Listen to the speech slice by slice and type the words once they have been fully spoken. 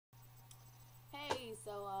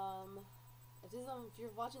If you're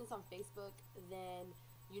watching this on Facebook, then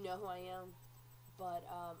you know who I am. But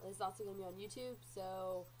it's also gonna be on YouTube.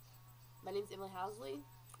 So my name's Emily Housley.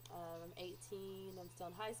 I'm 18. I'm still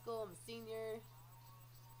in high school. I'm a senior,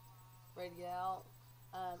 ready to get out.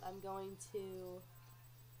 I'm going to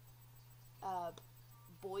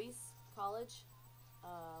Boyce College.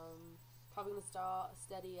 Probably gonna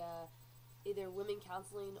study either women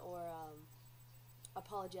counseling or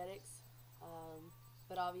apologetics.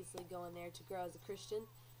 But obviously going there to grow as a Christian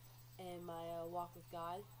and my walk with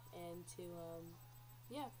God and to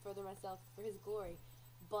further myself for His glory.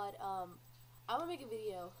 But I want to make a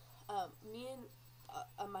video. Me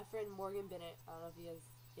and my friend Morgan Bennett. I don't know if you guys,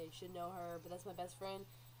 you should know her, but that's my best friend,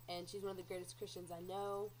 and she's one of the greatest Christians I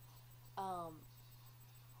know.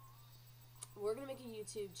 We're gonna make a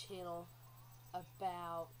YouTube channel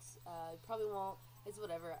about probably won't. It's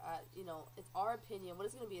whatever. It's our opinion. What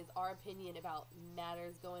it's gonna be is our opinion about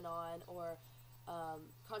matters going on or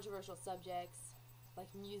controversial subjects like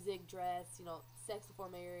music, dress, sex before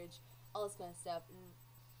marriage, all this kind of stuff. And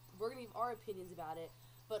we're gonna give our opinions about it,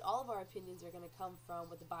 but all of our opinions are gonna come from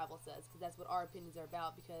what the Bible says, because that's what our opinions are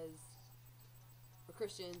about. Because we're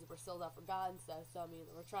Christians, we're sold out for God and stuff. So I mean,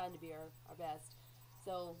 we're trying to be our best.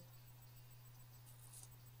 So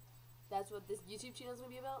that's what this YouTube channel is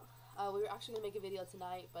going to be about. We were actually going to make a video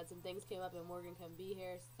tonight, but some things came up and Morgan couldn't be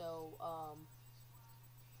here, so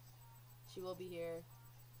she will be here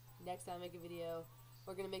next time I make a video.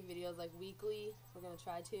 We're going to make videos like weekly. We're going to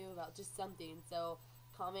try to, about just something. So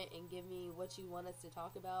comment and give me what you want us to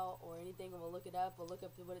talk about or anything, and we'll look it up. We'll look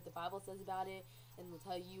up what the Bible says about it, and we'll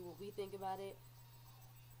tell you what we think about it.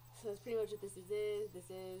 So that's pretty much what this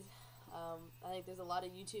is. I think there's a lot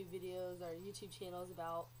of YouTube videos or YouTube channels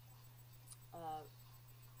about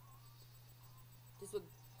just what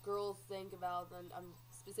girls think about, and I'm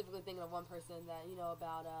specifically thinking of one person that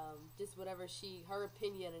about just whatever her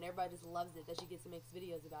opinion, and everybody just loves it that she gets and makes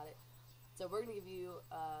videos about it. So we're gonna give you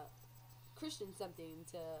Christian something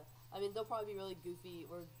to. I mean, they'll probably be really goofy.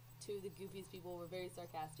 We're two of the goofiest people. We're very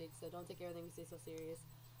sarcastic, so don't take everything we say so serious.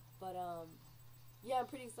 But yeah, I'm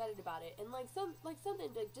pretty excited about it. And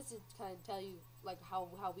something to just to kind of tell you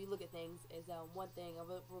how we look at things is one thing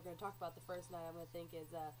we're going to talk about the first night. I'm going to think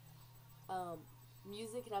is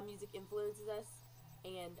music and how music influences us,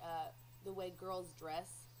 and the way girls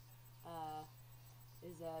dress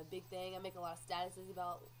is a big thing. I make a lot of statuses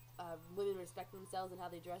about women respecting themselves and how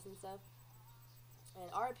they dress and stuff. And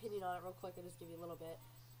our opinion on it, real quick, I'll just give you a little bit.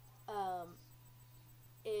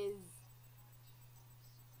 Is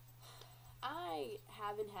I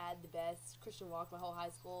haven't had the best Christian walk my whole high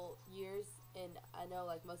school years, and I know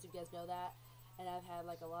most of you guys know that, and I've had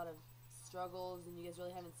a lot of struggles, and you guys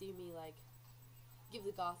really haven't seen me give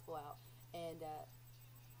the gospel out, and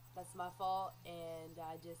that's my fault, and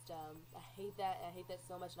I just I hate that. I hate that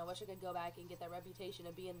so much, and I wish I could go back and get that reputation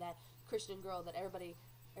of being that Christian girl that everybody's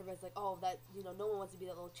like, oh, that no one wants to be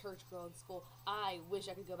that little church girl in school. I wish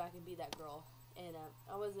I could go back and be that girl, and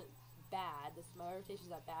I wasn't bad. My reputation's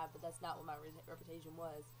not bad, but that's not what my reputation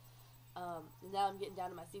was. And now I'm getting down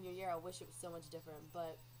to my senior year. I wish it was so much different,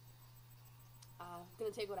 but I'm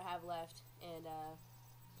gonna take what I have left and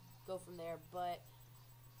go from there. But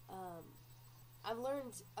I've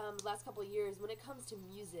learned the last couple of years when it comes to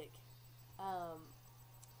music,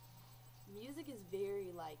 music is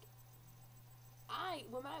very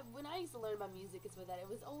when I used to learn about music and stuff like that, it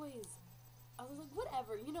was always, I was like,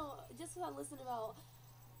 whatever, just because I listen about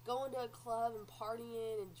going to a club and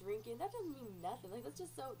partying and drinking, that doesn't mean nothing. That's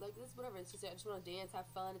just so, that's whatever. It's just, I just want to dance, have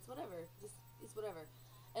fun. It's whatever. It's whatever.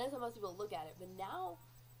 And that's how most people look at it. But now,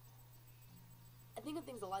 I think of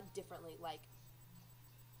things a lot differently.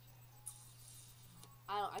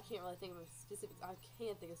 I can't really think of specific. I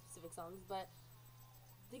can't think of specific songs, but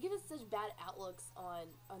they give us such bad outlooks on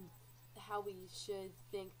how we should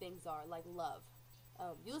think things are, like love.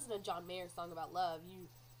 You listen to a John Mayer song about love,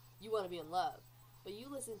 you want to be in love. But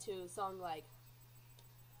you listen to a song like,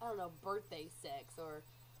 I don't know, Birthday Sex, or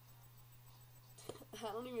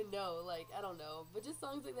I don't even know, I don't know, but just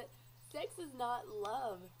songs like that. Sex is not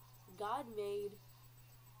love. God made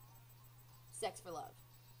sex for love,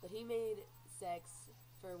 but He made sex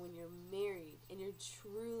for when you're married and you're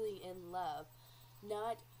truly in love.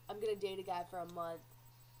 Not, I'm going to date a guy for a month,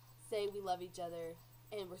 say we love each other,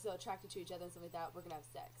 and we're so attracted to each other and stuff like that, we're going to have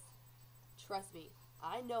sex. Trust me,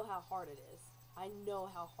 I know how hard it is. I know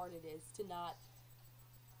how hard it is to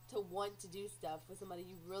want to do stuff with somebody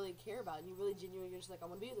you really care about, and you really genuinely, you're just like, I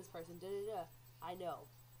want to be with this person, da-da-da. I know.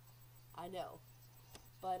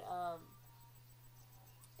 But,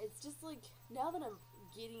 it's just now that I'm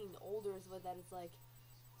getting older is what that, it's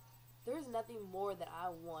There's nothing more that I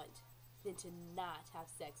want than to not have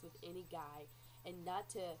sex with any guy and not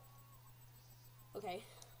to. Okay,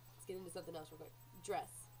 let's get into something else real quick. Dress.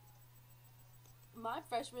 My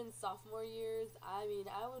freshman, sophomore years, I mean,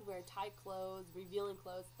 I would wear tight clothes, revealing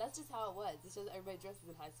clothes. That's just how it was. It's just everybody dresses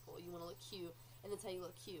in high school. You want to look cute, and that's how you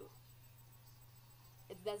look cute.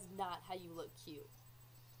 That's not how you look cute.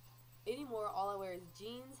 Anymore, all I wear is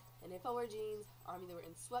jeans, and if I wear jeans, I'm either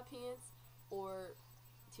in sweatpants or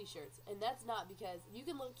t-shirts. And that's not because you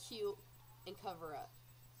can look cute and cover up.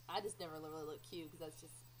 I just never really look cute because that's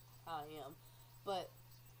just how I am. But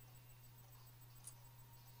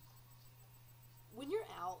when you're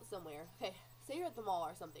out somewhere, okay, say you're at the mall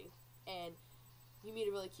or something, and you meet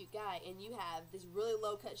a really cute guy, and you have this really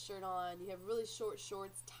low-cut shirt on, you have really short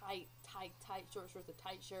shorts, tight short shorts, a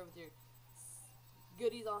tight shirt with your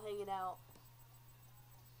goodies all hanging out,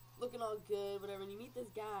 looking all good, whatever, and you meet this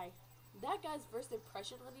guy, that guy's first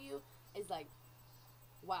impression of you is like,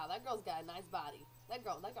 wow, that girl's got a nice body. That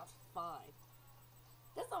girl's fine.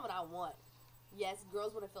 That's not what I want. Yes,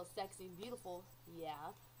 girls want to feel sexy and beautiful,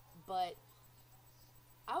 yeah, but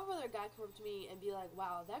I would rather a guy come up to me and be like,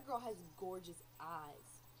 wow, that girl has gorgeous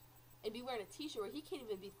eyes. And be wearing a t-shirt where he can't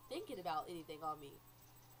even be thinking about anything on me.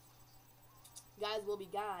 Guys will be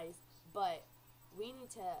guys, but we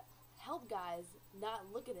need to help guys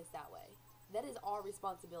not look at us that way. That is our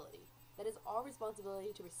responsibility. That is our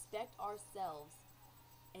responsibility to respect ourselves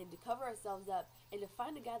and to cover ourselves up and to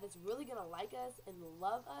find a guy that's really going to like us and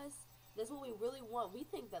love us. That's what we really want. We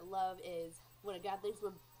think that love is when a guy thinks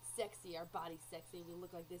we're sexy, our body's sexy, and we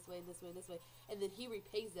look like this way and this way and this way, and then he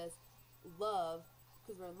repays us love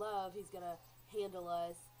because we're in love. He's gonna handle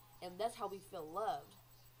us, and that's how we feel loved.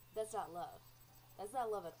 That's not love. That's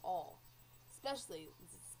not love at all. Especially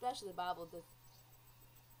the Bible.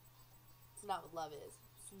 It's not what love is.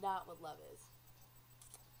 It's not what love is.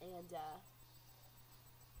 And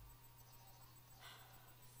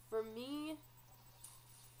for me,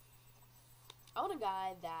 I want a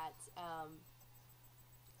guy that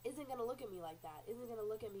isn't gonna look at me like that. Isn't gonna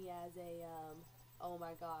look at me as a oh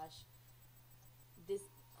my gosh, this,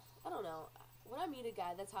 I don't know. When I meet a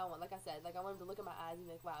guy, that's how I want. Like I said, like I want him to look at my eyes and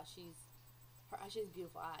be like, wow, she has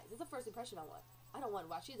beautiful eyes. That's the first impression I want. I don't want,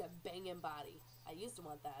 wow, she's a banging body. I used to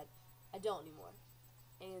want that. I don't anymore.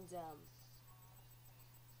 And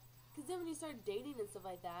because then when you start dating and stuff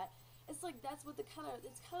like that, it's like that's what it's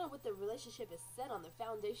kind of what the relationship is set on. The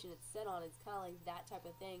foundation it's set on. It's kind of like that type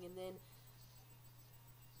of thing. And then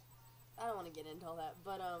I don't want to get into all that,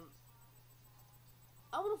 but I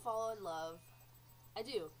want to fall in love. I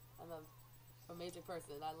do. I'm a romantic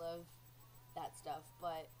person. I love that stuff,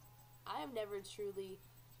 but I have never truly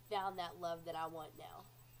found that love that I want now,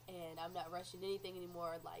 and I'm not rushing anything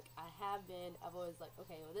anymore. Like I have been. I've always like,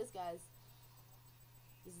 okay, well this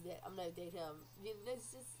is it. I'm gonna date him.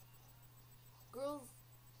 It's just girls.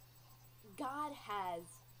 God has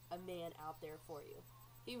a man out there for you.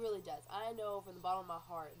 He really does. I know from the bottom of my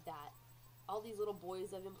heart that all these little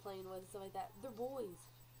boys I've been playing with and stuff like that, they're boys.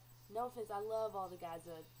 No offense, I love all the guys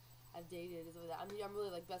that I've dated and stuff like that. I mean, I'm really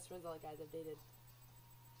like best friends with all the guys I've dated.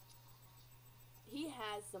 He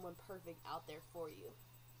has someone perfect out there for you.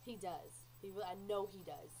 He does. I know he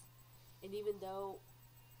does. And even though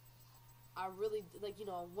I really, like,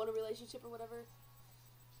 want a relationship or whatever,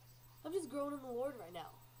 I'm just growing in the Lord right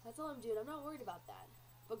now. That's all I'm doing. I'm not worried about that.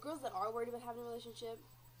 But girls that are worried about having a relationship,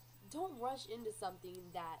 don't rush into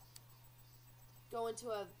something that go into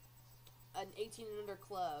an 18 and under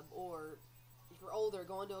club, or if you're older,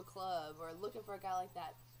 going to a club, or looking for a guy like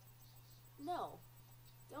that. No.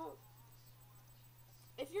 Don't.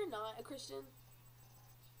 If you're not a Christian,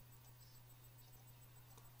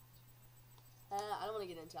 I don't want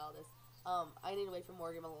to get into all this. I need to wait for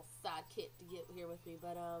Morgan, my little sidekick, to get here with me,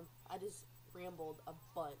 but I just rambled a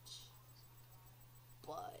bunch.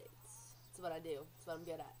 But it's what I do. It's what I'm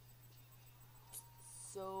good at.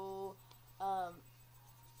 So, I'm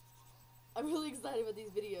really excited about these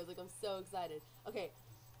videos. Like, I'm so excited. Okay.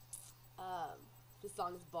 This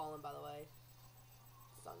song is ballin', by the way.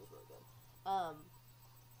 This song is really good.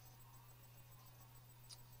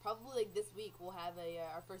 Probably like this week we'll have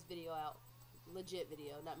our first video out. Legit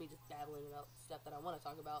video, not me just babbling about stuff that I want to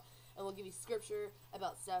talk about. And we'll give you scripture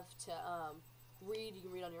about stuff to read. You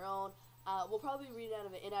can read on your own. We'll probably read out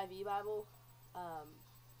of an NIV Bible.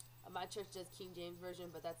 My church does King James Version,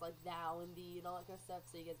 but that's like thou and thee and all that kind of stuff,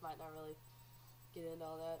 so you guys might not really get into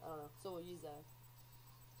all that. I don't know. So we'll use that.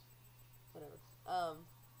 Whatever.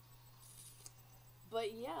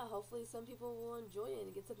 But yeah, hopefully some people will enjoy it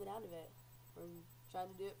and get something out of it. We're trying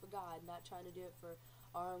to do it for God, not trying to do it for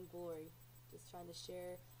our own glory. Just trying to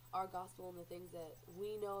share our gospel and the things that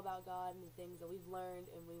we know about God and the things that we've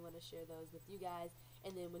learned, and we want to share those with you guys.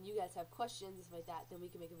 And then when you guys have questions and stuff like that, then we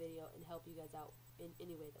can make a video and help you guys out in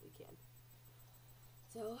any way that we can.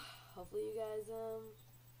 So hopefully you guys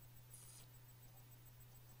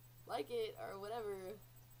like it or whatever.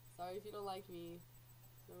 Sorry if you don't like me.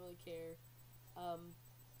 I don't really care.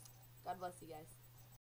 God bless you guys.